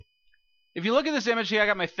If you look at this image here, I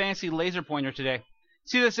got my fancy laser pointer today.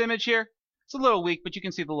 See this image here? It's a little weak, but you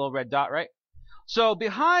can see the little red dot, right? So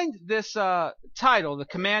behind this title, The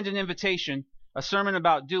Command and Invitation, a sermon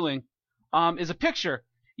about doing, is a picture.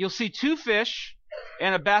 You'll see 2 fish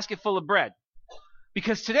and a basket full of bread.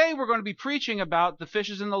 Because today we're going to be preaching about the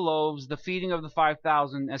fishes and the loaves, the feeding of the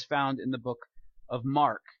 5,000 as found in the book of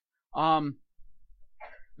Mark.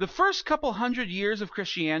 The first couple hundred years of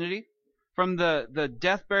Christianity, from the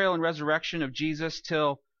death, burial, and resurrection of Jesus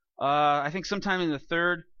till I think sometime in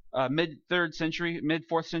the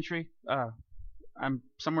mid-4th century, I'm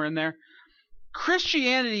somewhere in there,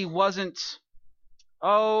 Christianity wasn't,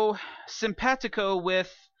 simpatico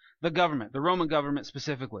with the government, the Roman government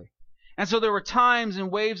specifically. And so there were times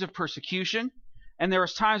and waves of persecution, and there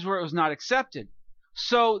was times where it was not accepted.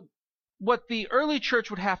 So what the early church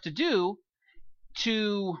would have to do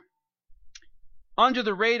to, under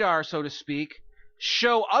the radar, so to speak,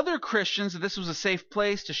 show other Christians that this was a safe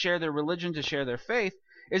place to share their religion, to share their faith,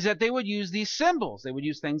 is that they would use these symbols. They would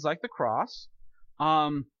use things like the cross,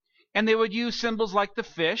 and they would use symbols like the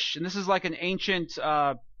fish. And this is like an ancient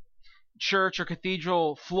church or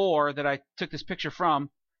cathedral floor that I took this picture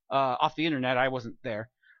from off the internet. I wasn't there.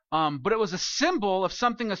 But it was a symbol of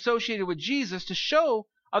something associated with Jesus to show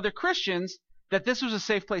other Christians that this was a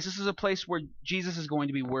safe place. This is a place where Jesus is going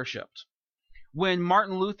to be worshipped. When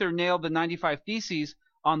Martin Luther nailed the 95 Theses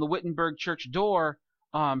on the Wittenberg church door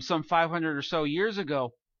some 500 or so years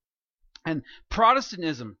ago, and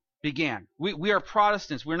Protestantism began. We are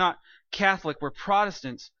Protestants. We're not Catholic. We're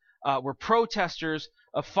Protestants. We're protesters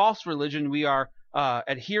of false religion. We are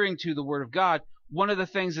adhering to the Word of God. One of the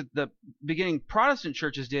things that the beginning Protestant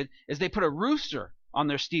churches did is they put a rooster on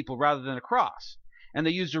their steeple rather than a cross. And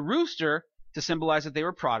they used a rooster to symbolize that they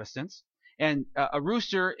were Protestants. And a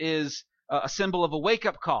rooster is a symbol of a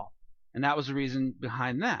wake-up call. And that was the reason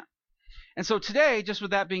behind that. And so today, just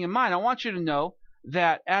with that being in mind, I want you to know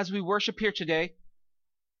that as we worship here today,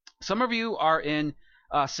 some of you are in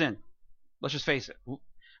sin. Let's just face it.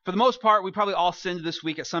 For the most part, we probably all sinned this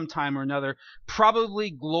week at some time or another,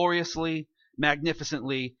 probably gloriously,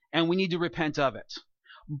 magnificently, and we need to repent of it.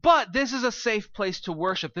 But this is a safe place to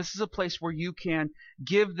worship. This is a place where you can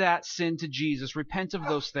give that sin to Jesus, repent of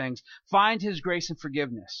those things, find His grace and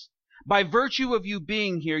forgiveness. By virtue of you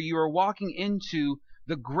being here, you are walking into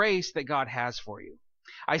the grace that God has for you.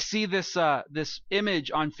 I see this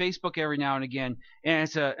image on Facebook every now and again, and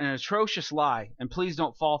it's an atrocious lie, and please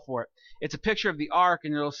don't fall for it. It's a picture of the ark,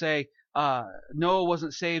 and it'll say, Noah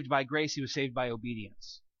wasn't saved by grace, he was saved by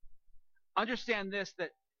obedience. Understand this,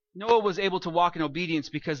 that Noah was able to walk in obedience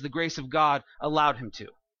because the grace of God allowed him to.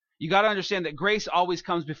 You got to understand that grace always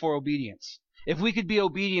comes before obedience. If we could be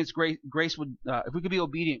obedient, grace would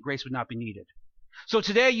not be needed. So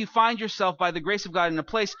today you find yourself by the grace of God in a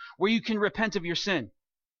place where you can repent of your sin.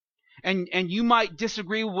 And you might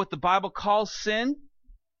disagree with what the Bible calls sin,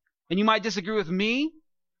 and you might disagree with me.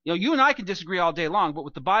 You know, you and I can disagree all day long, but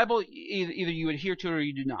with the Bible, either you adhere to it or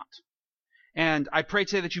you do not. And I pray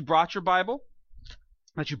today that you brought your Bible,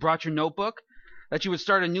 that you brought your notebook, that you would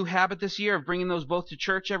start a new habit this year of bringing those both to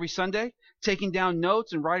church every Sunday, taking down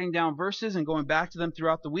notes and writing down verses and going back to them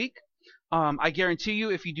throughout the week. I guarantee you,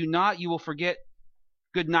 if you do not, you will forget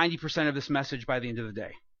good 90% of this message by the end of the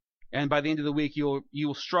day. And by the end of the week, you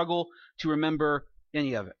will struggle to remember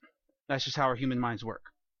any of it. That's just how our human minds work.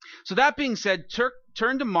 So that being said,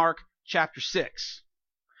 turn to Mark chapter 6.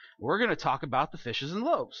 We're going to talk about the fishes and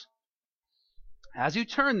loaves. As you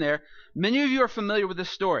turn there, many of you are familiar with this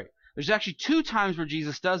story. There's actually 2 times where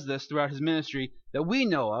Jesus does this throughout his ministry that we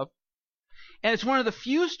know of. And it's one of the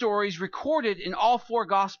few stories recorded in all 4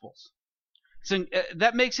 Gospels. So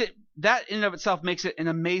that in and of itself makes it an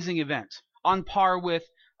amazing event, on par with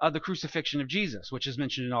the crucifixion of Jesus, which is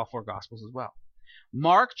mentioned in all 4 Gospels as well.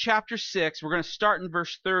 Mark chapter 6, we're going to start in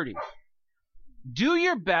verse 30. Do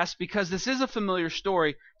your best, because this is a familiar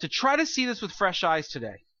story, to try to see this with fresh eyes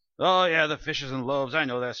today. Oh yeah, the fishes and loaves, I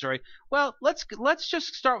know that story. Well, let's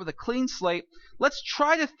just start with a clean slate. Let's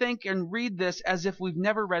try to think and read this as if we've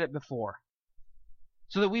never read it before,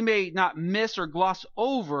 so that we may not miss or gloss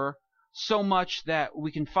over so much that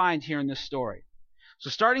we can find here in this story. So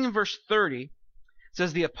starting in verse 30, it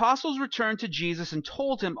says, the apostles returned to Jesus and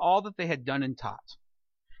told him all that they had done and taught.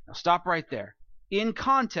 Now stop right there. In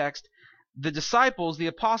context, the disciples, the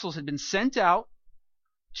apostles, had been sent out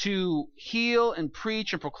to heal and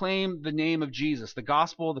preach and proclaim the name of Jesus, the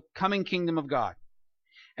gospel, the coming kingdom of God.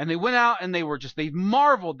 And they went out and they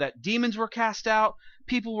marveled that demons were cast out,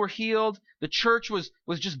 people were healed, the church was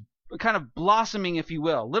just kind of blossoming, if you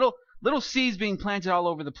will. Little seeds being planted all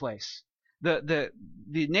over the place. the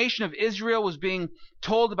nation of Israel was being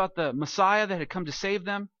told about the Messiah that had come to save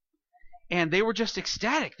them, and they were just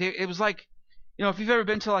ecstatic. It was like, if you've ever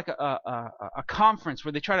been to like a conference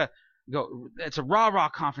where they try to go, it's a rah-rah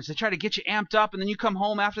conference. They try to get you amped up, and then you come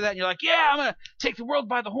home after that, and you're like, yeah, I'm going to take the world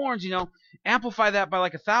by the horns, amplify that by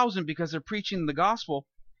like 1,000 because they're preaching the gospel.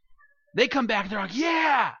 They come back, and they're like,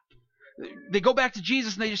 yeah! They go back to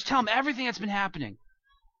Jesus, and they just tell him everything that's been happening.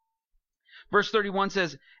 Verse 31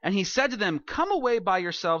 says, and he said to them, come away by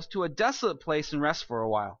yourselves to a desolate place and rest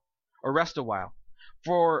a while.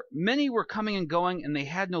 For many were coming and going, and they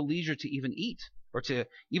had no leisure to even eat, or to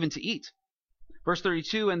eat. Verse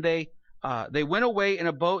 32, and they went away in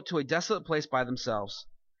a boat to a desolate place by themselves.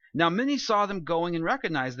 Now many saw them going and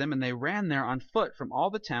recognized them, and they ran there on foot from all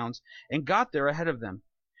the towns and got there ahead of them.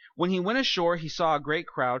 When he went ashore, he saw a great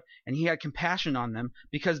crowd, and he had compassion on them,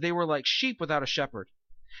 because they were like sheep without a shepherd.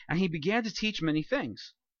 And he began to teach many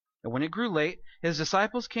things. And when it grew late, his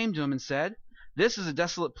disciples came to him and said, this is a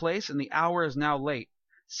desolate place, and the hour is now late.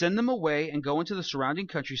 Send them away and go into the surrounding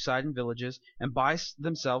countryside and villages and buy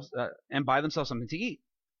themselves something to eat.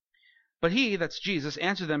 But he, that's Jesus,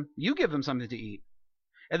 answered them, you give them something to eat.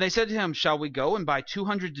 And they said to him, shall we go and buy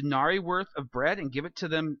 200 denarii worth of bread and give it to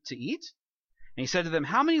them to eat? And he said to them,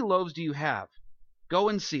 how many loaves do you have? Go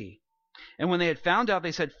and see. And when they had found out,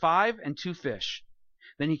 they said, 5 and 2 fish.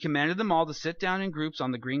 Then he commanded them all to sit down in groups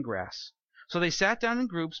on the green grass. So they sat down in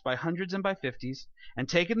groups by hundreds and by 50s, and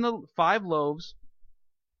taking the 5 loaves,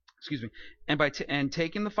 and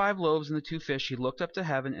taking the 5 loaves and the 2 fish, he looked up to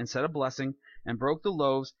heaven and said a blessing, and broke the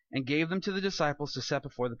loaves, and gave them to the disciples to set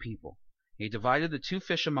before the people. He divided the 2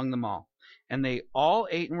 fish among them all. And they all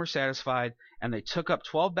ate and were satisfied, and they took up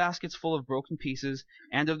 12 baskets full of broken pieces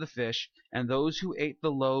and of the fish, and those who ate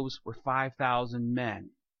the loaves were 5,000 men.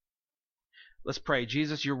 Let's pray.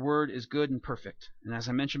 Jesus, your word is good and perfect. And as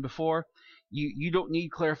I mentioned before, you don't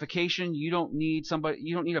need clarification. You don't need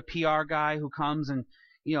a PR guy who comes and,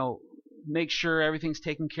 make sure everything's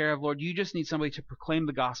taken care of, Lord. You just need somebody to proclaim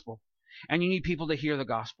the gospel. And you need people to hear the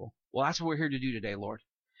gospel. Well, that's what we're here to do today, Lord.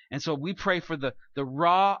 And so we pray for the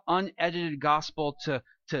raw, unedited gospel to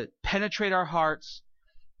penetrate our hearts,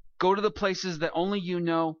 go to the places that only you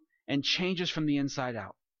know, and change us from the inside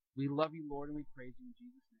out. We love you, Lord, and we praise you in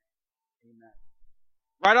Jesus' name. Amen.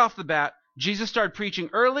 Right off the bat, Jesus started preaching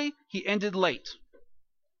early, he ended late.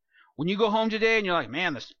 When you go home today and you're like,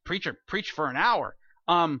 man, this preacher preached for an hour,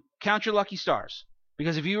 count your lucky stars.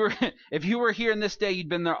 Because if you were here in this day, you'd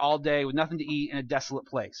been there all day with nothing to eat in a desolate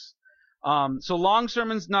place. So long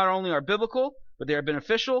sermons not only are biblical, but they are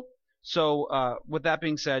beneficial. So with that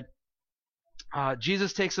being said,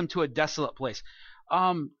 Jesus takes them to a desolate place.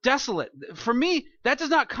 Desolate. For me, that does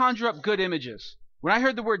not conjure up good images. When I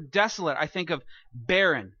heard the word desolate, I think of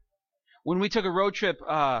barren. When we took a road trip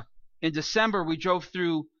in December, we drove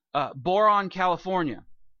through Boron, California.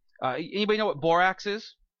 Anybody know what borax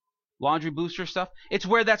is? Laundry booster stuff? It's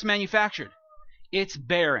where that's manufactured. It's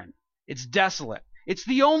barren. It's desolate. It's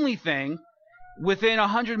the only thing within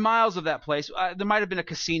 100 miles of that place. There might have been a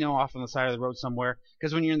casino off on the side of the road somewhere,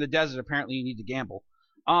 because when you're in the desert, apparently you need to gamble.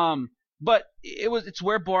 But it's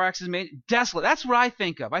where borax is made. Desolate. That's what I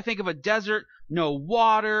think of. I think of a desert, no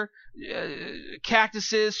water,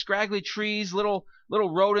 cactuses, scraggly trees, little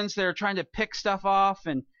rodents that are trying to pick stuff off,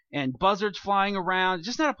 and buzzards flying around. It's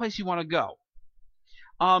just not a place you want to go.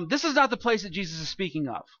 This is not the place that Jesus is speaking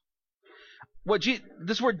of.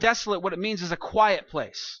 This word desolate, what it means is a quiet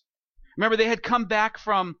place. Remember, they had come back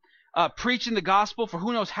from preaching the gospel for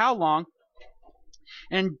who knows how long,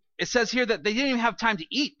 and it says here that they didn't even have time to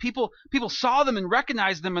eat. People saw them and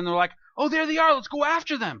recognized them, and they're like, oh, there they are, let's go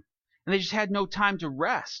after them. And they just had no time to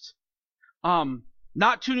rest.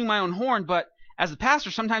 Not tooting my own horn, but as a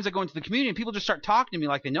pastor, sometimes I go into the community and people just start talking to me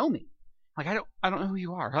like they know me. Like, I don't know who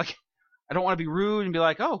you are. Like, I don't want to be rude and be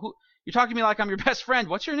like, oh, you're talking to me like I'm your best friend.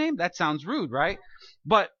 What's your name? That sounds rude, right?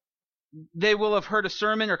 But they will have heard a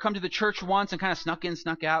sermon or come to the church once and kind of snuck in,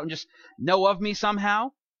 snuck out, and just know of me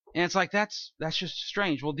somehow. And it's like, that's just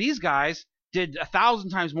strange. Well, these guys did 1,000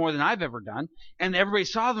 times more than I've ever done, and everybody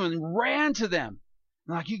saw them and ran to them.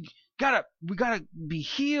 And like, we gotta be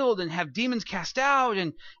healed and have demons cast out,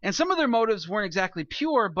 and some of their motives weren't exactly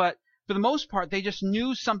pure, but for the most part, they just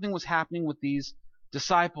knew something was happening with these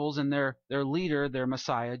disciples and their leader, their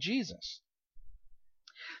Messiah, Jesus.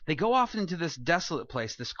 They go off into this desolate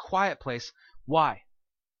place, this quiet place. Why?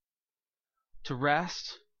 To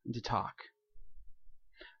rest and to talk.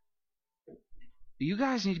 You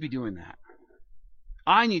guys need to be doing that.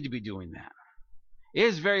 I need to be doing that. It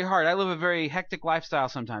is very hard. I live a very hectic lifestyle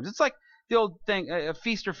sometimes. It's like the old thing, a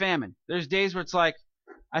feast or famine. There's days where it's like,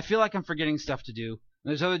 I feel like I'm forgetting stuff to do. And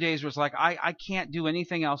there's other days where it's like, I can't do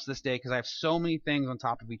anything else this day because I have so many things on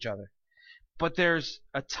top of each other. But there's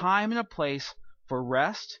a time and a place for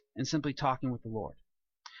rest and simply talking with the Lord.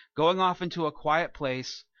 Going off into a quiet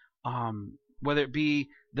place, whether it be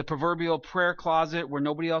the proverbial prayer closet where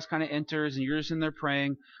nobody else kind of enters and you're just in there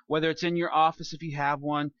praying, whether it's in your office if you have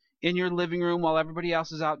one, in your living room while everybody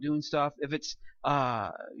else is out doing stuff, if it's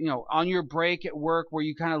on your break at work where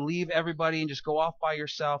you kind of leave everybody and just go off by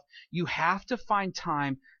yourself, you have to find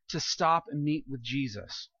time to stop and meet with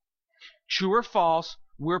Jesus. True or false,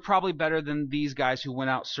 we're probably better than these guys who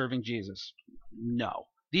went out serving Jesus. No.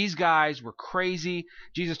 These guys were crazy.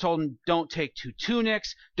 Jesus told them, don't take 2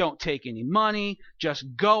 tunics, don't take any money, just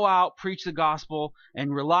go out, preach the gospel,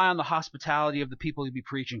 and rely on the hospitality of the people you'll be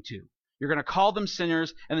preaching to. You're going to call them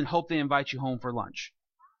sinners and then hope they invite you home for lunch.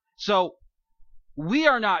 So we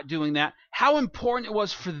are not doing that. How important it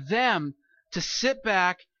was for them to sit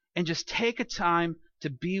back and just take a time to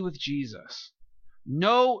be with Jesus.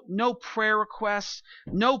 No prayer requests,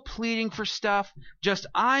 no pleading for stuff. Just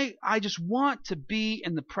I just want to be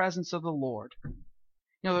in the presence of the Lord.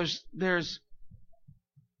 There's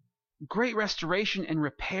great restoration and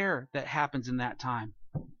repair that happens in that time.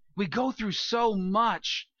 We go through so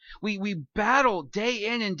much. We battle day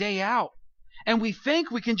in and day out. And we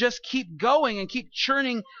think we can just keep going and keep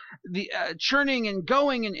churning and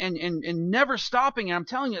going and never stopping. And I'm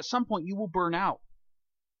telling you, at some point you will burn out.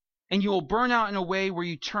 And you will burn out in a way where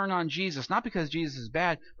you turn on Jesus, not because Jesus is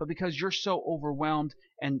bad, but because you're so overwhelmed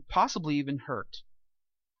and possibly even hurt.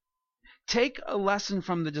 Take a lesson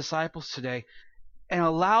from the disciples today and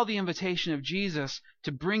allow the invitation of Jesus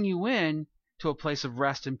to bring you in to a place of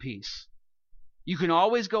rest and peace. You can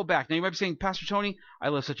always go back. Now you might be saying, Pastor Tony, I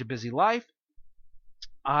live such a busy life.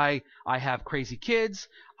 I have crazy kids.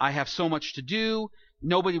 I have so much to do.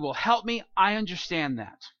 Nobody will help me. I understand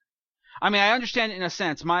that. I mean, I understand it in a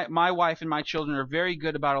sense. My wife and my children are very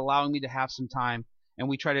good about allowing me to have some time, and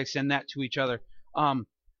we try to extend that to each other.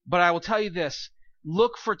 But I will tell you this.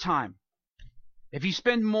 Look for time. If you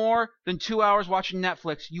spend more than 2 hours watching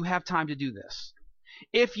Netflix, you have time to do this.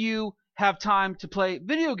 If you have time to play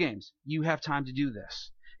video games, you have time to do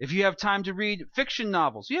this. If you have time to read fiction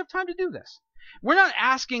novels, you have time to do this. We're not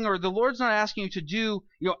asking, or the Lord's not asking you to do,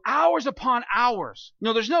 hours upon hours.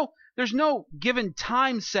 There's no given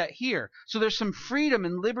time set here. So there's some freedom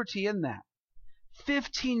and liberty in that.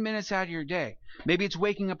 15 minutes out of your day. Maybe it's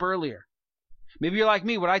waking up earlier. Maybe you're like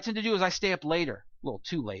me. What I tend to do is I stay up later. A little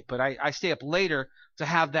too late, but I stay up later to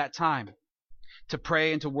have that time to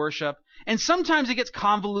pray and to worship. And sometimes it gets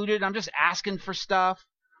convoluted. I'm just asking for stuff.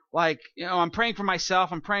 Like, I'm praying for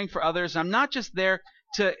myself. I'm praying for others. I'm not just there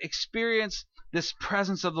to experience this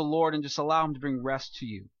presence of the Lord and just allow Him to bring rest to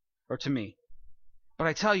you or to me. But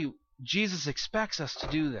I tell you, Jesus expects us to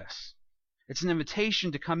do this. It's an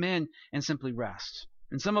invitation to come in and simply rest.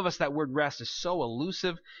 And some of us, that word rest is so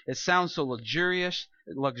elusive. It sounds so luxurious,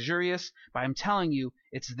 but I'm telling you,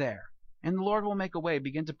 it's there. And the Lord will make a way.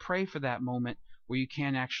 Begin to pray for that moment where you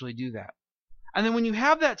can actually do that. And then when you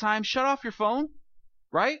have that time, shut off your phone,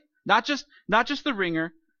 right? Not just the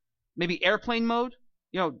ringer, maybe airplane mode,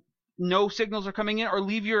 no signals are coming in, or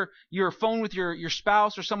leave your phone with your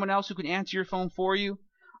spouse or someone else who can answer your phone for you.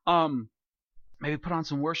 Maybe put on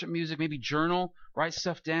some worship music, maybe journal, write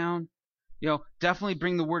stuff down. Definitely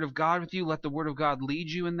bring the Word of God with you. Let the Word of God lead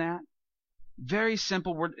you in that. Very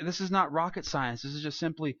simple word. This is not rocket science. This is just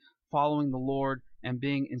simply following the Lord and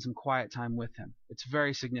being in some quiet time with Him. It's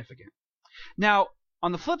very significant. Now,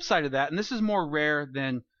 on the flip side of that, and this is more rare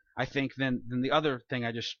than I think than the other thing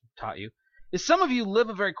I just taught you, is some of you live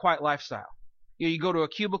a very quiet lifestyle. You go to a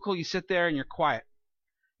cubicle, you sit there, and you're quiet.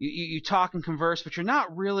 You talk and converse, but you're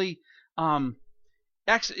not really, I don't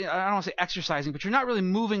want to say exercising, but you're not really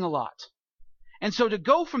moving a lot. And so to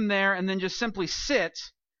go from there and then just simply sit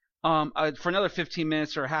for another 15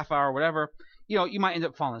 minutes or a half hour or whatever, you might end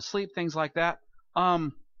up falling asleep, things like that.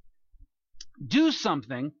 Do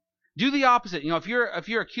something. Do the opposite. If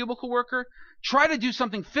you're a cubicle worker, try to do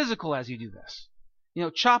something physical as you do this.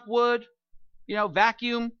 Chop wood,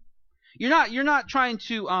 vacuum. You're not trying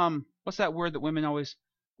to what's that word that women always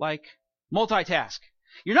like? Multitask.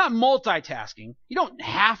 You're not multitasking. You don't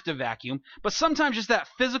have to vacuum, but sometimes just that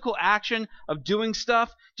physical action of doing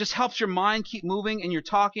stuff just helps your mind keep moving and you're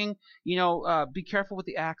talking. Be careful with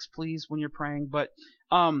the axe, please, when you're praying. But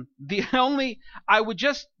I would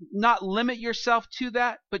just not limit yourself to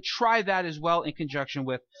that, but try that as well in conjunction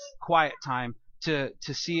with quiet time to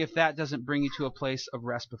see if that doesn't bring you to a place of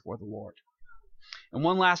rest before the Lord. And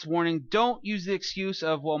one last warning, don't use the excuse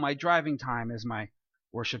of, my driving time is my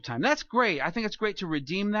worship time. That's great. I think it's great to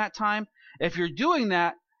redeem that time. If you're doing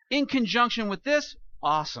that in conjunction with this,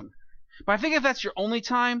 awesome. But I think if that's your only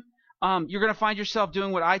time, you're going to find yourself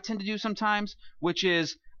doing what I tend to do sometimes, which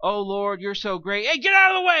is, oh, Lord, you're so great. Hey, get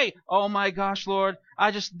out of the way! Oh, my gosh, Lord, I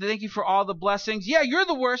just thank you for all the blessings. Yeah, you're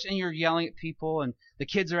the worst. And you're yelling at people, and the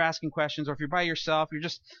kids are asking questions. Or if you're by yourself, you're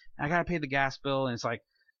just, I got to pay the gas bill. And it's like,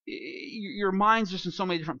 your mind's just in so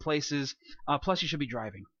many different places. Plus, you should be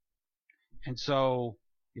driving. And so,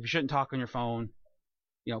 if you shouldn't talk on your phone,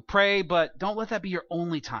 pray, but don't let that be your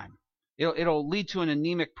only time. It'll lead to an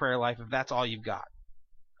anemic prayer life if that's all you've got.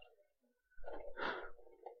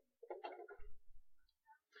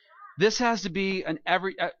 This has to be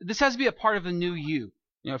a part of the new you.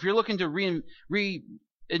 If you're looking to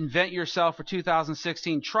reinvent yourself for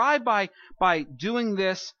 2016, try by doing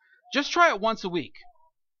this. Just try it once a week,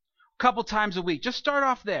 a couple times a week. Just start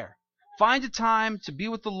off there. Find a time to be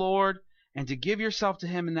with the Lord and to give yourself to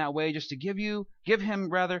Him in that way. Just to give Him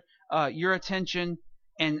your attention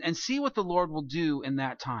and see what the Lord will do in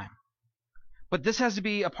that time. But this has to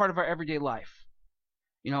be a part of our everyday life.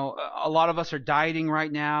 A lot of us are dieting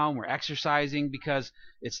right now, and we're exercising because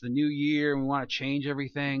it's the new year and we want to change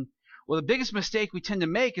everything. Well, the biggest mistake we tend to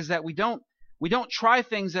make is that we don't try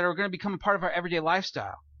things that are going to become a part of our everyday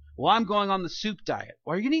lifestyle. Well, I'm going on the soup diet.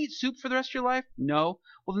 Well, are you going to eat soup for the rest of your life? No.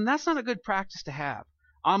 Well, then that's not a good practice to have.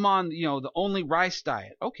 I'm on, the only rice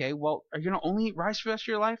diet. Okay, well, are you going to only eat rice for the rest of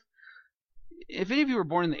your life? If any of you were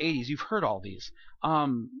born in the 80s, you've heard all these.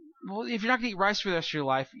 Well, if you're not going to eat rice for the rest of your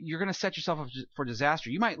life, you're going to set yourself up for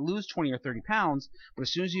disaster. You might lose 20 or 30 pounds, but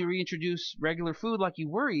as soon as you reintroduce regular food like you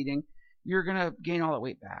were eating, you're going to gain all that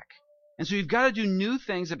weight back. And so you've got to do new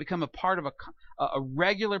things that become a part of a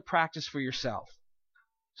regular practice for yourself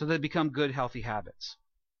so that they become good, healthy habits.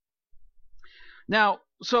 Now,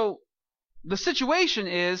 so the situation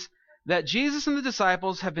is that Jesus and the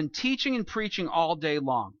disciples have been teaching and preaching all day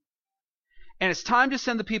long. And it's time to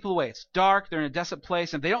send the people away. It's dark. They're in a desolate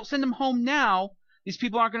place. And if they don't send them home now, these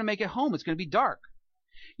people aren't going to make it home. It's going to be dark.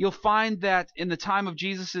 You'll find that in the time of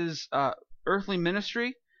Jesus' earthly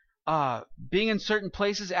ministry, being in certain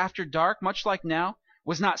places after dark, much like now,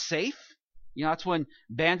 was not safe. That's when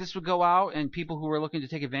bandits would go out and people who were looking to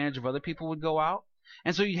take advantage of other people would go out.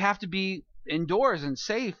 And so you'd have to be indoors and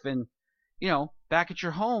safe and, back at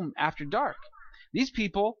your home after dark. These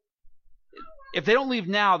people, if they don't leave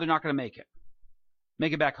now, they're not going to make it.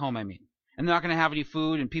 Make it back home, I mean. And they're not going to have any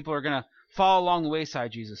food, and people are going to fall along the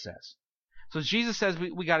wayside, Jesus says. So Jesus says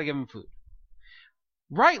we got to give them food.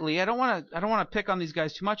 Rightly, I don't want to pick on these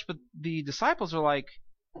guys too much, but the disciples are like,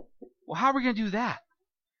 well, how are we going to do that?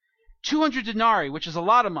 200 denarii, which is a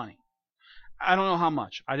lot of money. I don't know how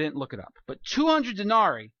much. I didn't look it up. But 200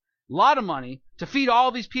 denarii, a lot of money to feed all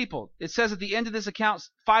these people. It says at the end of this account,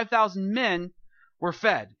 5,000 men were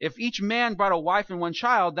fed. If each man brought a wife and one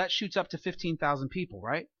child, that shoots up to 15,000 people,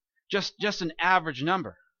 right? Just an average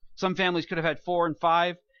number. Some families could have had 4 and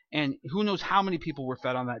 5, and who knows how many people were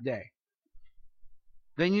fed on that day.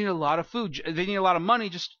 They need a lot of food. They need a lot of money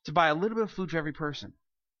just to buy a little bit of food for every person.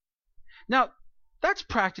 Now, that's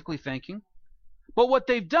practically thinking. But what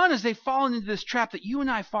they've done is they've fallen into this trap that you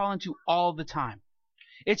and I fall into all the time.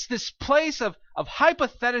 It's this place of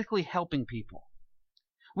hypothetically helping people.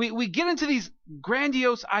 We get into these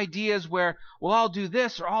grandiose ideas where, well, I'll do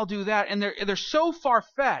this or I'll do that, and they're so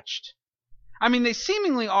far-fetched. I mean, they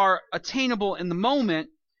seemingly are attainable in the moment,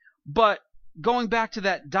 but going back to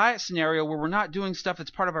that diet scenario where we're not doing stuff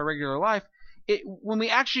that's part of our regular life, when we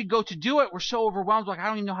actually go to do it, we're so overwhelmed, like, I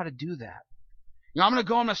don't even know how to do that. I'm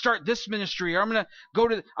going to start this ministry, or I'm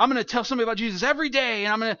going to tell somebody about Jesus every day,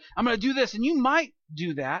 and I'm going to do this, and you might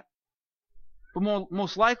do that. But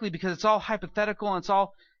most likely, because it's all hypothetical and it's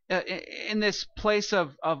all in this place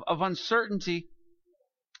of uncertainty,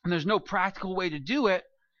 and there's no practical way to do it,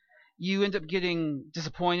 you end up getting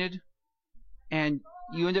disappointed, and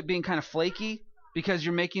you end up being kind of flaky because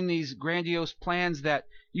you're making these grandiose plans that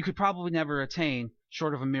you could probably never attain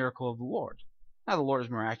short of a miracle of the Lord. Now, the Lord is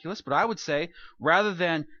miraculous, but I would say rather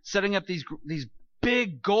than setting up these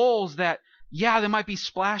big goals that, yeah, they might be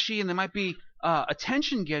splashy and they might be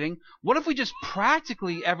attention-getting, what if we just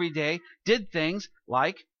practically every day did things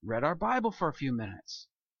like read our Bible for a few minutes,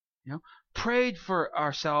 prayed for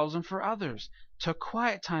ourselves and for others, took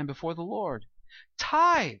quiet time before the Lord,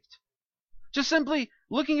 tithed, just simply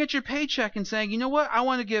looking at your paycheck and saying, you know what, I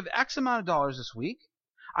want to give X amount of dollars this week.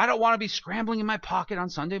 I don't want to be scrambling in my pocket on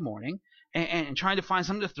Sunday morning and trying to find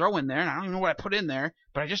something to throw in there, and I don't even know what I put in there,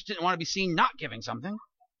 but I just didn't want to be seen not giving something.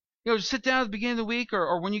 Just sit down at the beginning of the week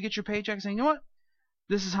or when you get your paycheck and say, you know what?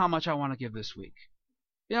 This is how much I want to give this week.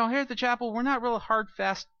 Here at the chapel, we're not real hard,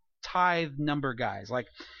 fast tithe number guys. Like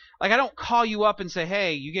I don't call you up and say,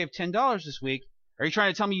 hey, you gave $10 this week. Are you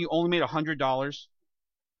trying to tell me you only made $100?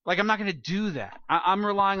 Like, I'm not going to do that. I'm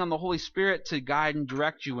relying on the Holy Spirit to guide and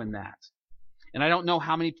direct you in that. And I don't know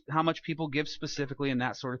how much people give specifically and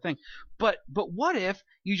that sort of thing. But what if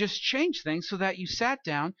you just change things so that you sat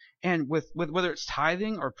down and with whether it's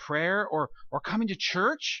tithing or prayer or coming to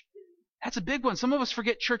church? That's a big one. Some of us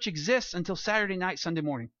forget church exists until Saturday night, Sunday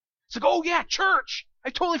morning. It's like, oh yeah, church!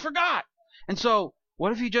 I totally forgot. And so,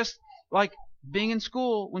 what if you just, like being in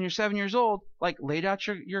school when you're 7 years old, like laid out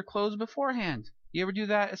your clothes beforehand? You ever do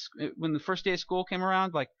that when the first day of school came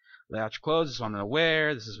around? Like, lay out your clothes, this is what I'm going to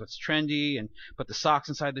wear, this is what's trendy, and put the socks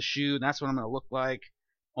inside the shoe, and that's what I'm going to look like.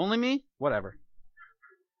 Only me? Whatever.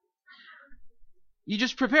 You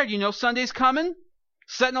just prepared. You know Sunday's coming.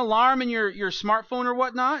 Set an alarm in your smartphone or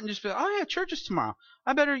whatnot, and just be like, oh yeah, church is tomorrow.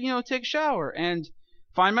 I better, take a shower and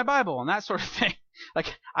find my Bible and that sort of thing.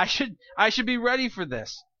 Like, I should be ready for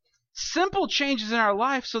this. Simple changes in our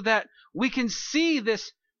life so that we can see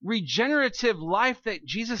this regenerative life that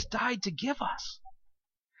Jesus died to give us.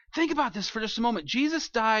 Think about this for just a moment. Jesus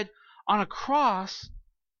died on a cross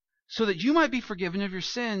so that you might be forgiven of your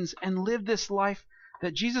sins and live this life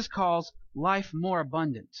that Jesus calls life more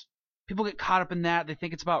abundant. People get caught up in that. They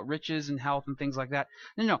think it's about riches and health and things like that.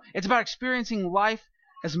 No. It's about experiencing life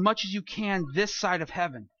as much as you can this side of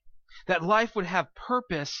heaven. That life would have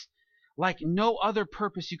purpose like no other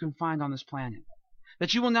purpose you can find on this planet.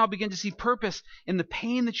 That you will now begin to see purpose in the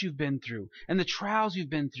pain that you've been through and the trials you've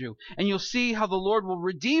been through. And you'll see how the Lord will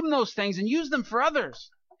redeem those things and use them for others.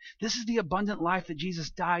 This is the abundant life that Jesus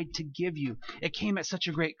died to give you. It came at such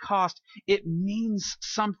a great cost. It means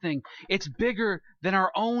something. It's bigger than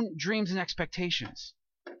our own dreams and expectations.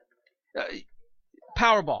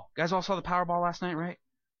 Powerball. You guys all saw the Powerball last night, right?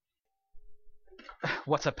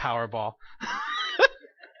 What's a Powerball?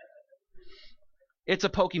 It's a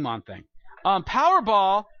Pokemon thing.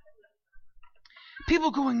 Powerball, people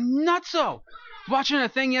going nutso. Watching a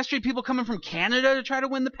thing yesterday, people coming from Canada to try to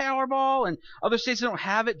win the Powerball, and other states that don't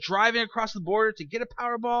have it, driving across the border to get a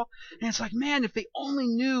Powerball. And it's like, man, if they only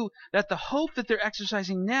knew that the hope that they're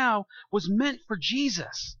exercising now was meant for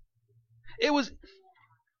Jesus. It was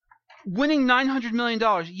winning $900 million.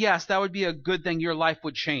 Yes, that would be a good thing. Your life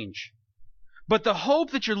would change. But the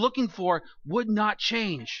hope that you're looking for would not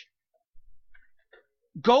change.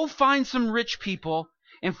 Go find some rich people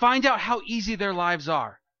and find out how easy their lives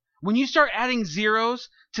are. When you start adding zeros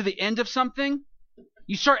to the end of something,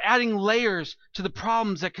 you start adding layers to the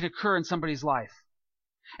problems that can occur in somebody's life.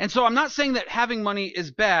 And so I'm not saying that having money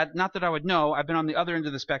is bad, not that I would know. I've been on the other end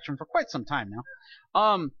of the spectrum for quite some time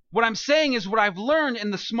now. What I'm saying is what I've learned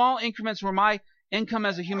in the small increments where my income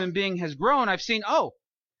as a human being has grown, I've seen,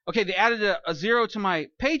 okay, they added a zero to my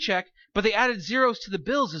paycheck, but they added zeros to the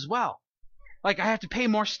bills as well. Like, I have to pay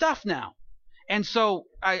more stuff now. And so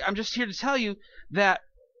I'm just here to tell you that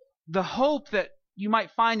the hope that you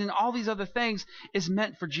might find in all these other things is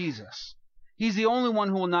meant for Jesus. He's the only one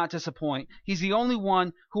who will not disappoint. He's the only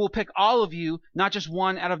one who will pick all of you, not just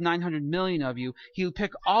one out of 900 million of you. He will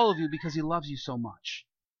pick all of you because he loves you so much.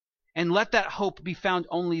 And let that hope be found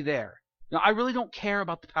only there. Now, I really don't care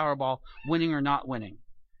about the Powerball winning or not winning.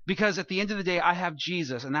 Because at the end of the day, I have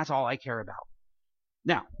Jesus, and that's all I care about.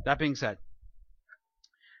 Now, that being said,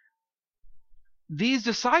 these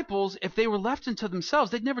disciples, if they were left unto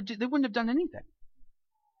themselves, they wouldn't have done anything.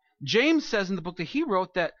 James says in the book that he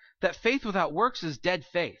wrote that faith without works is dead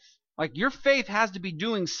faith. Like, your faith has to be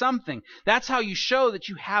doing something. That's how you show that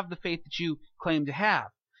you have the faith that you claim to have.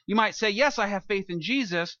 You might say, yes, I have faith in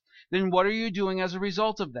Jesus. Then what are you doing as a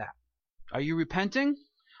result of that? Are you repenting?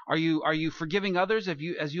 Are you forgiving others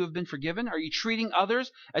as you have been forgiven? Are you treating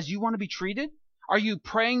others as you want to be treated? Are you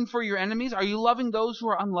praying for your enemies? Are you loving those who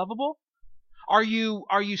are unlovable? Are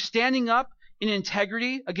you standing up in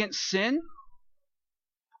integrity against sin?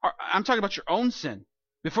 I'm talking about your own sin.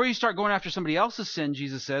 Before you start going after somebody else's sin,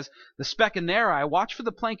 Jesus says, the speck in their eye, watch for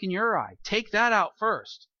the plank in your eye. Take that out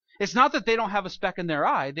first. It's not that they don't have a speck in their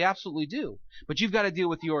eye. They absolutely do. But you've got to deal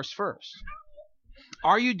with yours first.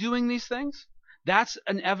 Are you doing these things? That's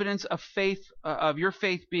an evidence of faith, of your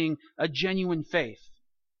faith being a genuine faith.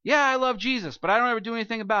 Yeah, I love Jesus, but I don't ever do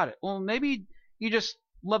anything about it. Well, maybe you just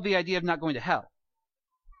love the idea of not going to hell.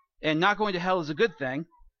 And not going to hell is a good thing,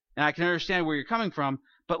 and I can understand where you're coming from,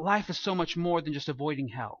 but life is so much more than just avoiding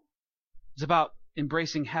hell. It's about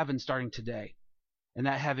embracing heaven starting today, and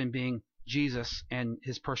that heaven being Jesus and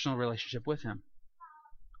his personal relationship with him.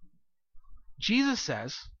 Jesus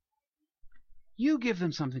says, you give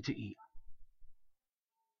them something to eat.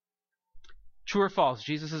 True or false?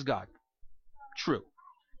 Jesus is God. True.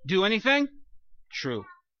 Do anything? True.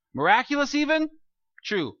 Miraculous even?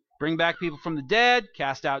 True. Bring back people from the dead,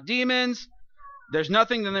 cast out demons, There's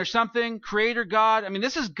nothing, then there's something. Creator God. I mean,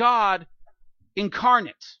 this is God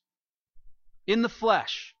incarnate in the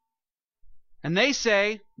flesh. And they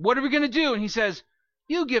say, what are we going to do? And he says,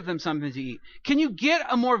 you give them something to eat. Can you get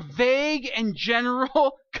a more vague and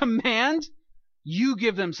general command? You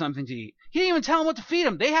give them something to eat. He didn't even tell them what to feed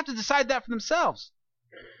them. They have to decide that for themselves.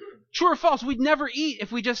 True or false, we'd never eat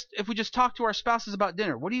if we just talk to our spouses about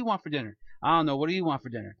dinner. What do you want for dinner? I don't know. What do you want for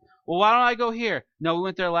dinner? Well, why don't I go here? No, we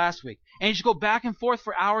went there last week. And you just go back and forth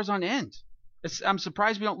for hours on end. I'm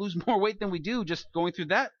surprised we don't lose more weight than we do just going through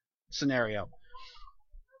that scenario.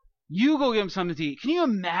 You go give them something to eat. Can you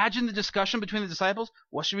imagine the discussion between the disciples?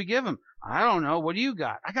 What should we give them? I don't know. What do you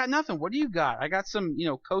got? I got nothing. What do you got? I got some,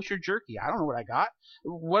 kosher jerky. I don't know what I got.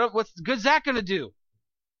 What's good's that going to do?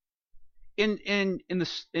 In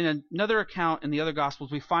another account in the other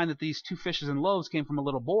Gospels, we find that these 2 fishes and loaves came from a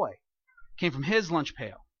little boy, came from his lunch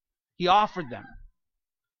pail. He offered them.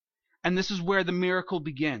 And this is where the miracle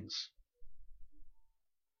begins.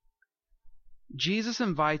 Jesus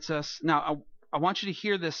invites us. Now, I want you to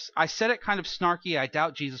hear this. I said it kind of snarky. I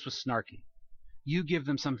doubt Jesus was snarky. You give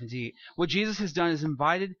them something to eat. What Jesus has done is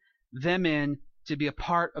invited them in to be a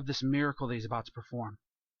part of this miracle that he's about to perform.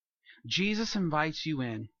 Jesus invites you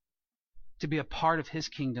in to be a part of his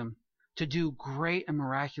kingdom, to do great and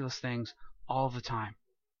miraculous things all the time.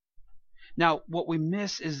 Now, what we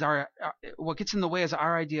miss is what gets in the way is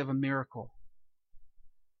our idea of a miracle.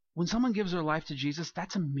 When someone gives their life to Jesus,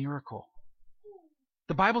 that's a miracle.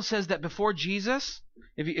 The Bible says that before Jesus,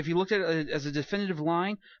 if you looked at it as a definitive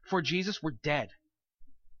line, before Jesus, we're dead.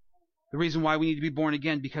 The reason why we need to be born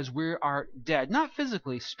again, because we are dead. Not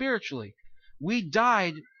physically, spiritually. We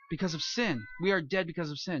died because of sin. We are dead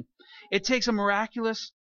because of sin. It takes a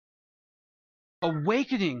miraculous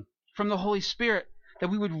awakening from the Holy Spirit that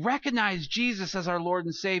we would recognize Jesus as our Lord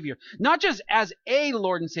and Savior. Not just as a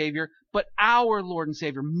Lord and Savior, but our Lord and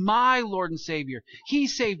Savior, my Lord and Savior. He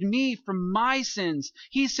saved me from my sins.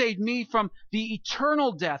 He saved me from the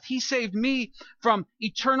eternal death. He saved me from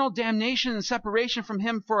eternal damnation and separation from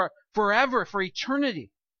Him for forever, for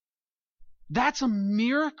eternity. That's a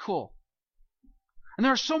miracle. And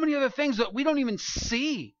there are so many other things that we don't even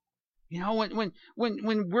see. When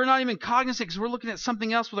we're not even cognizant because we're looking at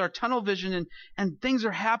something else with our tunnel vision and things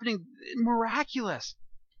are happening miraculous.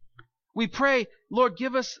 We pray, Lord,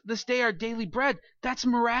 give us this day our daily bread. That's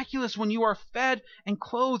miraculous when you are fed and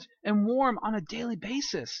clothed and warm on a daily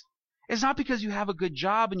basis. It's not because you have a good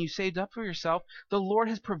job and you saved up for yourself. The Lord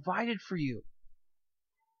has provided for you.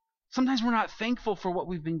 Sometimes we're not thankful for what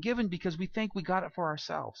we've been given because we think we got it for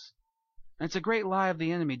ourselves. And it's a great lie of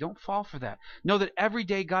the enemy. Don't fall for that. Know that every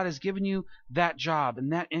day God has given you that job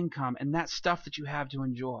and that income and that stuff that you have to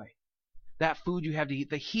enjoy. That food you have to eat,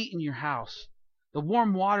 the heat in your house, the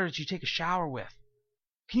warm water that you take a shower with.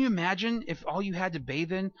 Can you imagine if all you had to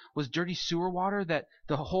bathe in was dirty sewer water that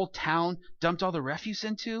the whole town dumped all the refuse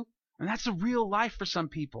into? And that's a real life for some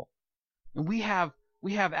people. And we have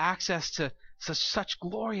access to such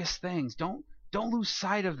glorious things. Don't lose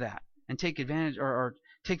sight of that and take advantage or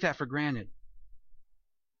take that for granted.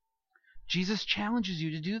 Jesus challenges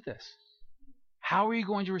you to do this. How are you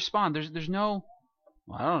going to respond? There's no,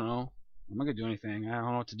 I don't know. I'm not going to do anything. I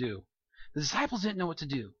don't know what to do. The disciples didn't know what to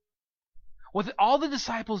do. What all the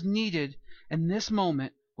disciples needed in this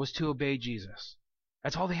moment was to obey Jesus.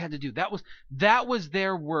 That's all they had to do. That was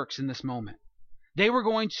their works in this moment. They were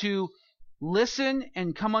going to listen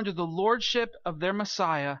and come under the lordship of their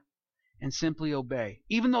Messiah and simply obey,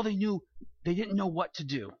 even though they didn't know what to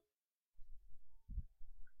do.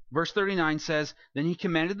 Verse 39 says, Then he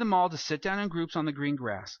commanded them all to sit down in groups on the green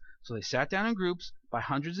grass. So they sat down in groups by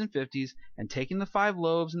hundreds and fifties, and taking the 5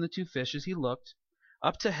 loaves and the 2 fishes, he looked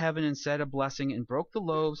up to heaven and said a blessing, and broke the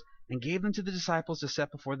loaves, and gave them to the disciples to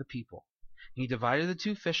set before the people. And he divided the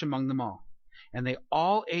 2 fish among them all. And they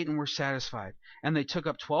all ate and were satisfied. And they took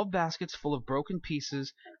up 12 baskets full of broken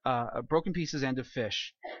pieces and of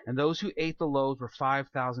fish. And those who ate the loaves were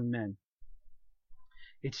 5,000 men.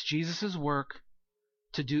 It's Jesus' work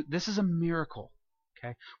to do. This is a miracle.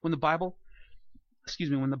 Okay? When the Bible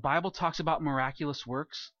talks about miraculous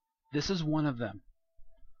works, this is one of them.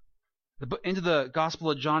 Into the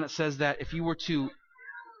Gospel of John, it says that if you were to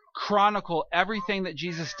chronicle everything that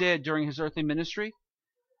Jesus did during his earthly ministry,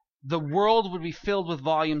 the world would be filled with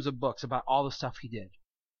volumes of books about all the stuff he did.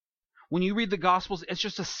 When you read the Gospels, it's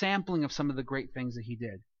just a sampling of some of the great things that he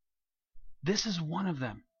did. This is one of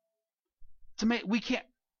them.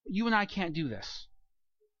 You and I can't do this.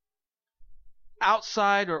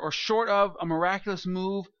 Outside or short of a miraculous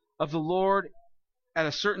move of the Lord at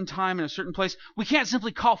a certain time in a certain place, we can't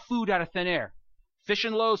simply call food out of thin air. Fish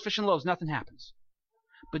and loaves, nothing happens.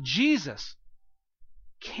 But Jesus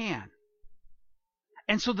can.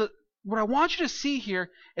 And so what I want you to see here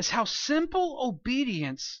is how simple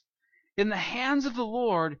obedience in the hands of the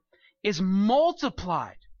Lord is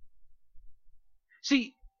multiplied.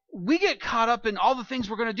 See, we get caught up in all the things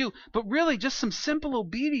we're going to do, but really just some simple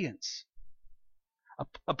obedience.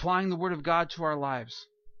 Applying the Word of God to our lives.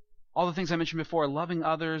 All the things I mentioned before, loving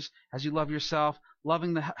others as you love yourself,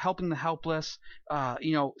 helping the helpless,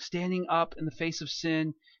 standing up in the face of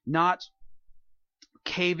sin, not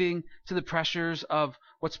caving to the pressures of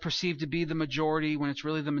what's perceived to be the majority when it's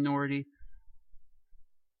really the minority.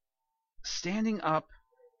 Standing up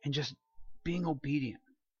and just being obedient.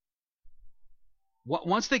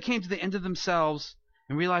 Once they came to the end of themselves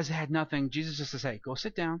and realized they had nothing, Jesus just says, hey, go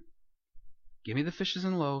sit down. Give me the fishes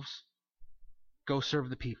and loaves. Go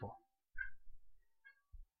serve the people.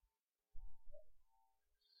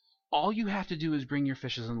 All you have to do is bring your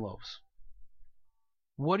fishes and loaves.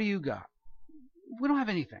 What do you got? We don't have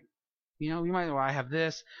anything. You might, well, I have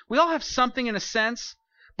this. We all have something in a sense,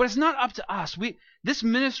 but it's not up to us. This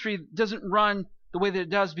ministry doesn't run the way that it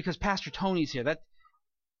does because Pastor Tony's here.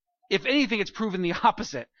 If anything, it's proven the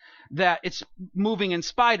opposite, that it's moving in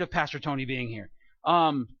spite of Pastor Tony being here.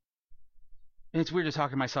 And it's weird to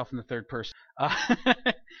talk to myself in the third person.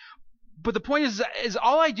 But the point is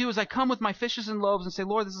all I do is I come with my fishes and loaves and say,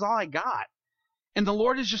 Lord, this is all I got. And the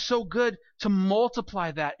Lord is just so good to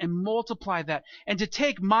multiply that and to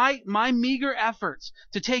take my meager efforts,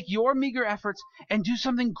 to take your meager efforts and do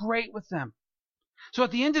something great with them. So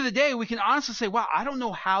at the end of the day, we can honestly say, wow, I don't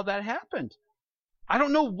know how that happened. I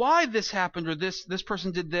don't know why this happened or this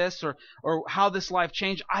person did this or how this life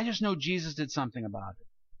changed. I just know Jesus did something about it.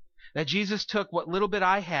 That Jesus took what little bit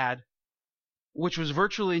I had, which was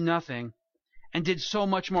virtually nothing, and did so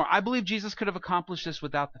much more. I believe Jesus could have accomplished this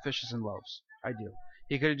without the fishes and loaves. I do.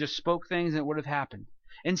 He could have just spoke things and it would have happened.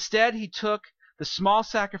 Instead, he took the small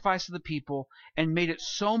sacrifice of the people and made it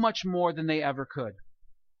so much more than they ever could.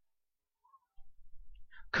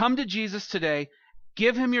 Come to Jesus today.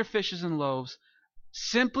 Give him your fishes and loaves.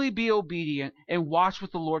 Simply be obedient and watch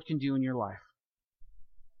what the Lord can do in your life.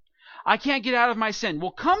 I can't get out of my sin.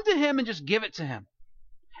 Well, come to him and just give it to him.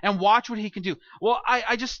 And watch what he can do. Well,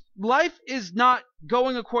 life is not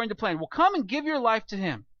going according to plan. Well, come and give your life to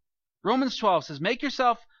him. Romans 12 says, make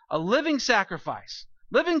yourself a living sacrifice.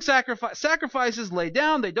 Sacrifices lay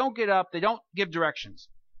down, they don't get up, they don't give directions.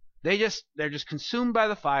 They're just consumed by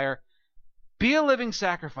the fire. Be a living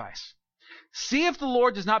sacrifice. See if the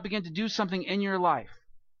Lord does not begin to do something in your life.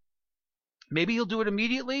 Maybe he'll do it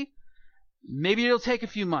immediately. Maybe it'll take a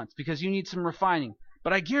few months because you need some refining.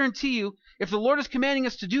 But I guarantee you, if the Lord is commanding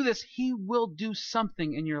us to do this, he will do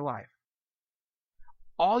something in your life.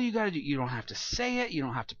 All you got to do, you don't have to say it, you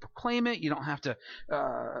don't have to proclaim it, you don't have to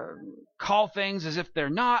call things as if they're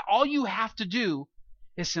not. All you have to do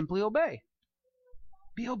is simply obey.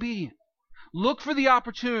 Be obedient. Look for the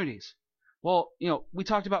opportunities. Well, we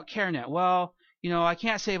talked about CareNet. Well, I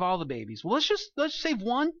can't save all the babies. Well, let's save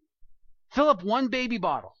one. Fill up one baby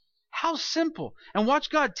bottle. How simple. And watch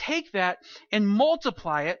God take that and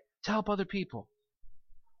multiply it to help other people.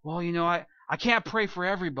 Well, I can't pray for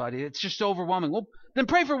everybody. It's just overwhelming. Well, then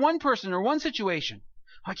pray for one person or one situation.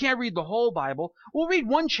 I can't read the whole Bible. Well, read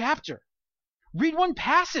one chapter. Read one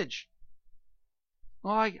passage.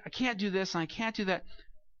 Well, I can't do this and I can't do that.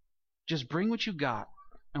 Just bring what you got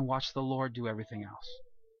and watch the Lord do everything else.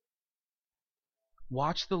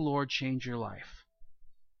 Watch the Lord change your life.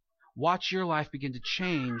 Watch your life begin to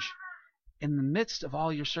change in the midst of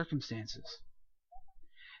all your circumstances.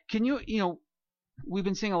 Can we've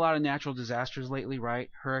been seeing a lot of natural disasters lately, right?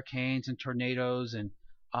 Hurricanes and tornadoes, and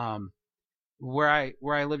where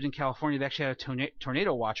I lived in California, they actually had a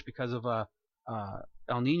tornado watch because of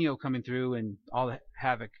El Nino coming through and all the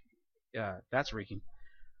havoc that's wreaking.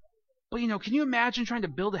 But can you imagine trying to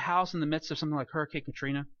build a house in the midst of something like Hurricane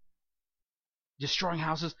Katrina, destroying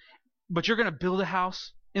houses? But you're going to build a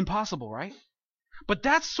house? Impossible, right? But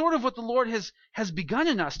that's sort of what the Lord has begun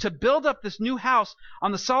in us, to build up this new house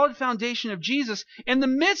on the solid foundation of Jesus in the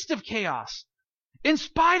midst of chaos, in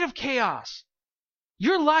spite of chaos.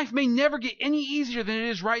 Your life may never get any easier than it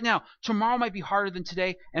is right now. Tomorrow might be harder than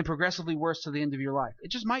today and progressively worse to the end of your life.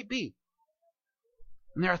 It just might be.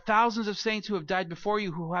 And there are thousands of saints who have died before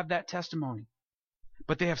you who have that testimony.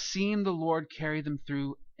 But they have seen the Lord carry them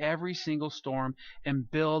through every single storm and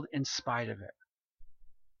build in spite of it.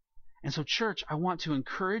 And so, church, I want to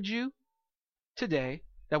encourage you today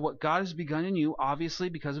that what God has begun in you, obviously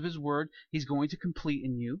because of his word, he's going to complete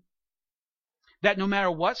in you. That no matter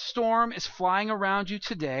what storm is flying around you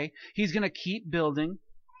today, he's going to keep building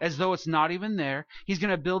as though it's not even there. He's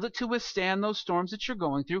going to build it to withstand those storms that you're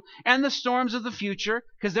going through and the storms of the future,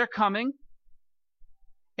 because they're coming.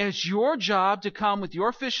 And it's your job to come with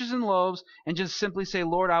your fishes and loaves and just simply say,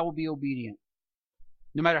 Lord, I will be obedient.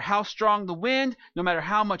 No matter how strong the wind, no matter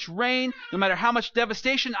how much rain, no matter how much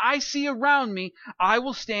devastation I see around me, I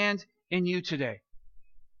will stand in you today.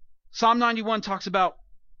 Psalm 91 talks about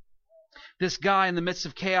this guy in the midst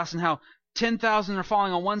of chaos and how 10,000 are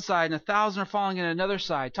falling on one side and 1,000 are falling on another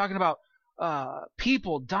side. Talking about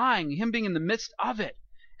people dying, him being in the midst of it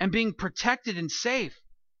and being protected and safe.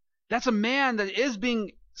 That's a man that is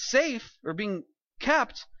being safe or being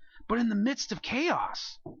kept, but in the midst of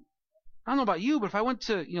chaos. I don't know about you, but if I went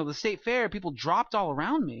to the state fair, people dropped all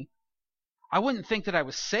around me, I wouldn't think that I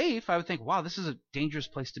was safe. I would think, wow, this is a dangerous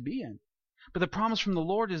place to be in. But the promise from the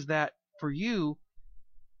Lord is that for you,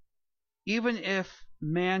 even if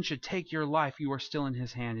man should take your life, you are still in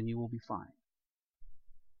his hand and you will be fine.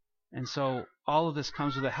 And so all of this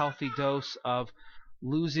comes with a healthy dose of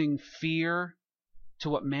losing fear to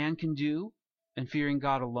what man can do and fearing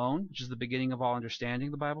God alone, which is the beginning of all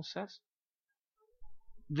understanding, the Bible says.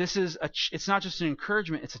 It's not just an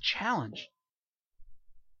encouragement, it's a challenge.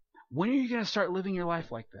 When are you going to start living your life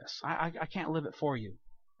like this? I can't live it for you,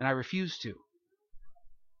 and I refuse to.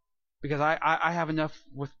 Because I have enough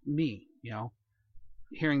with me,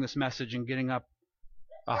 hearing this message and getting up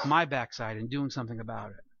off my backside and doing something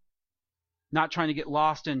about it. Not trying to get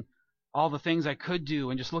lost in all the things I could do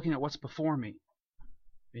and just looking at what's before me.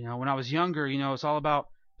 When I was younger, it's all about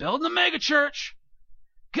building a mega church.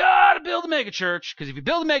 Gotta build a mega church, because if you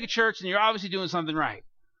build a mega church, then you're obviously doing something right.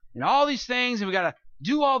 And all these things, and we gotta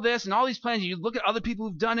do all this and all these plans. And you look at other people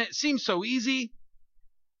who've done it. It seems so easy,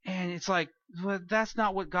 and it's like, well, that's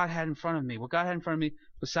not what God had in front of me. What God had in front of me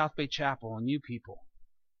was South Bay Chapel and you people.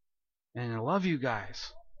 And I love you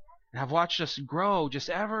guys. And I've watched us grow just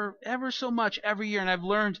ever so much every year, and I've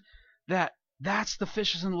learned that that's the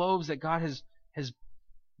fishes and loaves that God has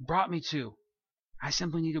brought me to. I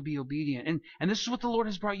simply need to be obedient. And this is what the Lord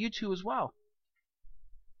has brought you to as well.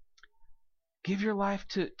 Give your life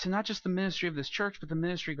to not just the ministry of this church, but the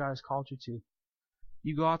ministry God has called you to.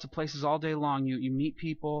 You go out to places all day long. You meet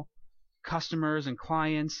people, customers and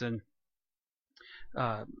clients and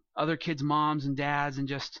other kids' moms and dads, and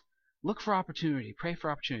just look for opportunity. Pray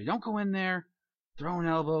for opportunity. Don't go in there throwing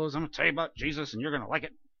elbows. I'm going to tell you about Jesus and you're going to like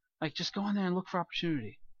it. Just go in there and look for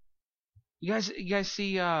opportunity. You guys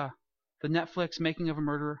see the Netflix Making of a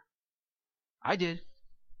Murderer? I did.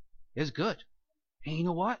 It was good. And you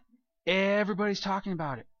know what? Everybody's talking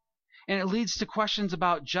about it. And it leads to questions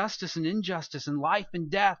about justice and injustice and life and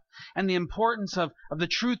death and the importance of the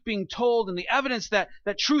truth being told and the evidence that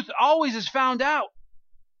truth always is found out.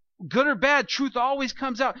 Good or bad, truth always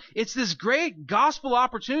comes out. It's this great gospel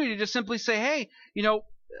opportunity to simply say, hey,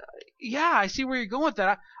 yeah, I see where you're going with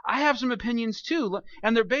that. I have some opinions too,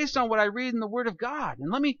 and they're based on what I read in the Word of God.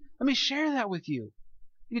 And let me share that with you.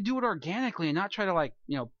 You can do it organically and not try to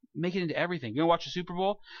make it into everything. You gonna watch the Super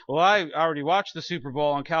Bowl? Well, I already watched the Super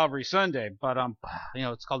Bowl on Calvary Sunday, but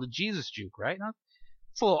it's called the Jesus Juke, right?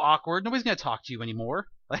 It's a little awkward. Nobody's gonna talk to you anymore.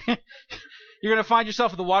 You're gonna find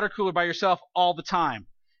yourself at the water cooler by yourself all the time.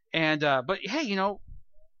 And but hey, yeah,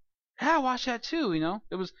 I watched that too.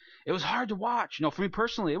 It was hard to watch. For me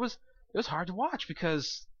personally, it was hard to watch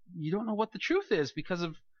because you don't know what the truth is because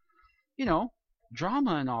of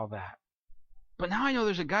drama and all that. But now I know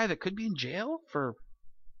there's a guy that could be in jail for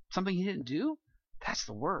something he didn't do. That's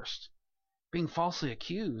the worst. Being falsely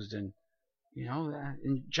accused, and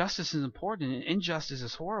and justice is important, and injustice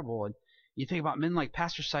is horrible. And you think about men like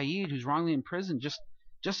Pastor Saeed, who's wrongly imprisoned,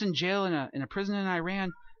 just in jail in a prison in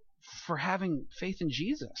Iran for having faith in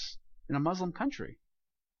Jesus in a Muslim country.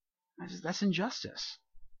 That's injustice.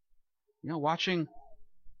 Watching,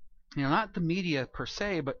 not the media per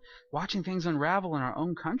se, but watching things unravel in our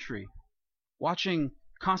own country. Watching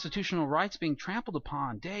constitutional rights being trampled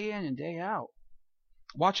upon day in and day out.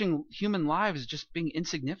 Watching human lives just being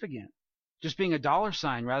insignificant. Just being a dollar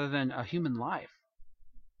sign rather than a human life.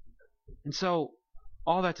 And so,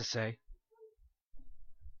 all that to say,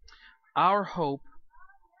 our hope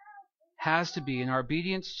has to be, and our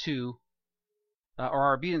obedience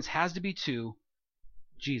has to be to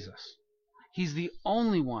Jesus. He's the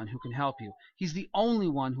only one who can help you. He's the only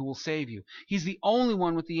one who will save you. He's the only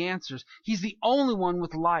one with the answers. He's the only one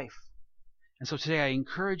with life. And so today I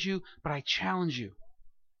encourage you, but I challenge you.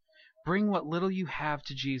 Bring what little you have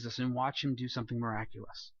to Jesus and watch Him do something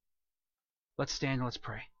miraculous. Let's stand and let's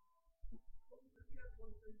pray.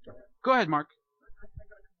 Go ahead, Mark.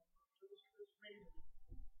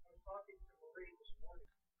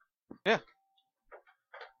 Yeah.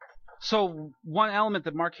 So one element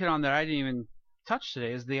that Mark hit on that I didn't even touch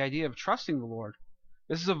today is the idea of trusting the Lord.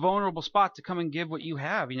 This is a vulnerable spot to come and give what you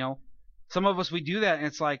have. Some of us, we do that, and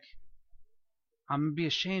it's like, I'm going to be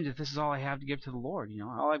ashamed if this is all I have to give to the Lord.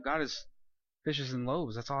 All I've got is fishes and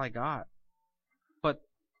loaves. That's all I got. But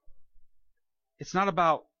it's not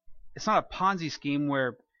a Ponzi scheme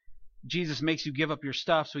where Jesus makes you give up your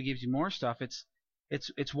stuff so he gives you more stuff.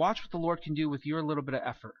 It's watch what the Lord can do with your little bit of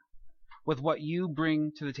effort, with what you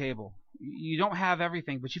bring to the table. You don't have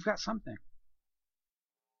everything, but you've got something.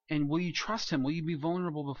 And will you trust him? Will you be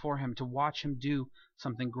vulnerable before him to watch him do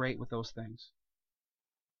something great with those things?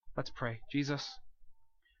 Let's pray. Jesus,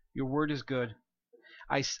 your word is good.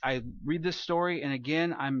 I read this story, and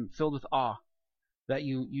again, I'm filled with awe that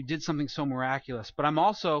you did something so miraculous. But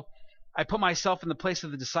I put myself in the place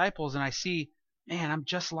of the disciples, and I see, man, I'm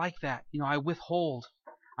just like that. I withhold.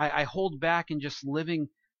 I hold back in just living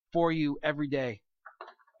for you every day.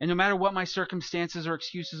 And no matter what my circumstances or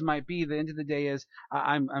excuses might be, the end of the day is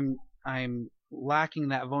I'm lacking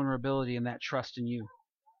that vulnerability and that trust in you.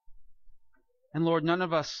 And Lord, none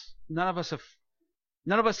of us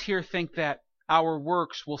here think that our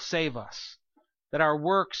works will save us, that our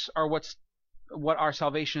works are what our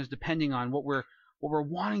salvation is depending on. What we're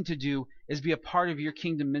wanting to do is be a part of your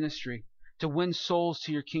kingdom ministry, to win souls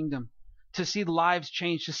to your kingdom, to see lives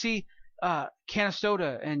change, to see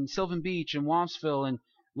Canastota and Sylvan Beach and Wampsville and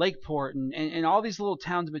Lakeport and all these little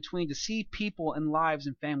towns in between, to see people and lives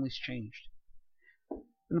and families changed.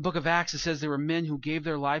 In the book of Acts, it says there were men who gave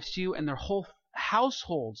their lives to you, and their whole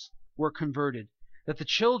households were converted. That the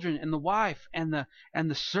children and the wife and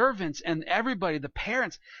the servants and everybody, the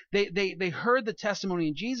parents, they heard the testimony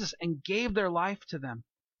in Jesus and gave their life to them.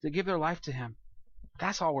 They gave their life to him.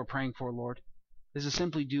 That's all we're praying for, Lord, is to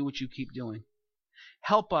simply do what you keep doing.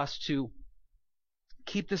 Help us to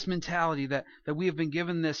keep this mentality that we have been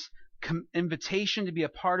given this invitation to be a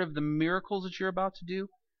part of the miracles that you're about to do.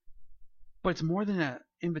 But it's more than an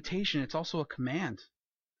invitation. It's also a command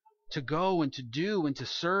to go and to do and to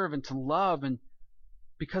serve and to love, and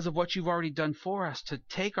because of what you've already done for us, to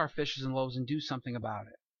take our fishes and loaves and do something about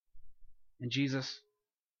it. And Jesus,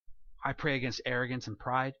 I pray against arrogance and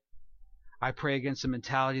pride. I pray against a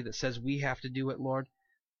mentality that says we have to do it, Lord.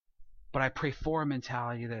 But I pray for a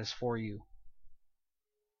mentality that is for you.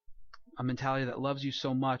 A mentality that loves you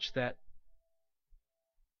so much that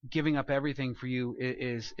giving up everything for you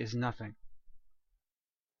is nothing.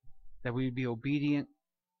 That we would be obedient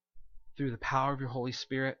through the power of your Holy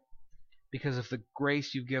Spirit because of the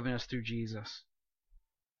grace you've given us through Jesus.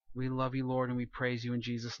 We love you, Lord, and we praise you in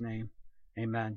Jesus' name. Amen.